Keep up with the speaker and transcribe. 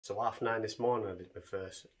So 9:30 this morning I did my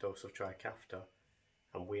first dose of Trikafta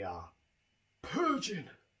and we are purging.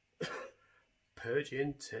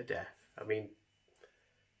 Purging to death. I mean,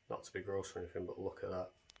 not to be gross or anything, but look at that.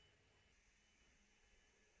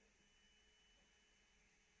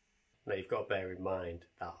 Now you've got to bear in mind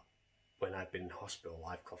that when I've been in hospital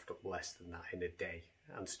I've coughed up less than that in a day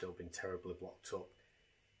and still been terribly blocked up.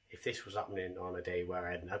 If this was happening on a day where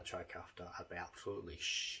I hadn't had Trikafta, I'd be absolutely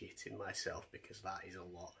shitting myself because that is a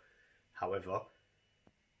lot. However,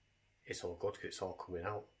 it's all good because it's all coming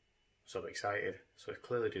out. So I'm excited. So it's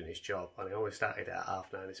clearly doing its job. And I only started at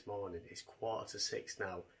 9:30 this morning. It's 5:45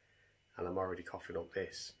 now and I'm already coughing up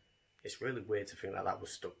this. It's really weird to think that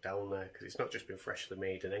was stuck down there because it's not just been freshly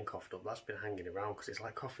made and then coughed up. That's been hanging around because it's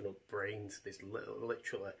like coughing up brains. There's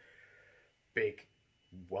literally big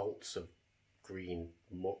welts of green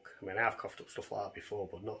muck. I mean, I've coughed up stuff like that before,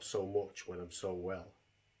 but not so much when I'm so well.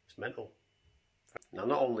 It's mental. Now,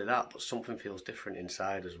 not only that, but something feels different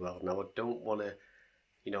inside as well. Now, I don't want to,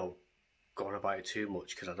 go on about it too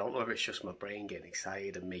much because I don't know if it's just my brain getting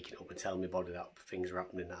excited and making up and telling my body that things are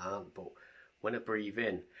happening that aren't. But when I breathe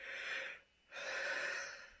in,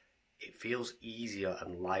 it feels easier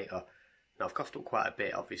and lighter. Now, I've coughed up quite a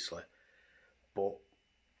bit, obviously, but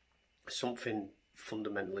something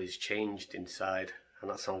fundamentally has changed inside,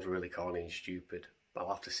 and that sounds really corny and stupid, but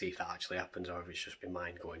I'll have to see if that actually happens or if it's just my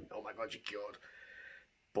mind going, oh my god, you're cured.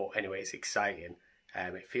 But anyway, it's exciting.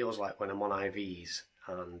 It feels like when I'm on IVs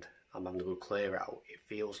and I'm having a good clear out, it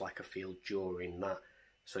feels like I feel during that.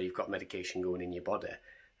 So you've got medication going in your body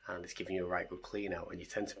and it's giving you a right good clean out, and you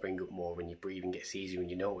tend to bring up more when your breathing gets easier when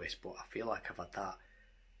you notice. But I feel like I've had that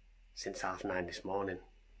since 9:30 this morning.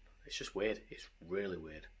 It's just weird. It's really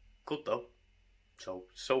weird. Good though.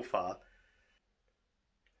 So far,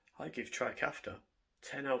 I give Trikafta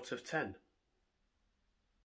 10 out of 10.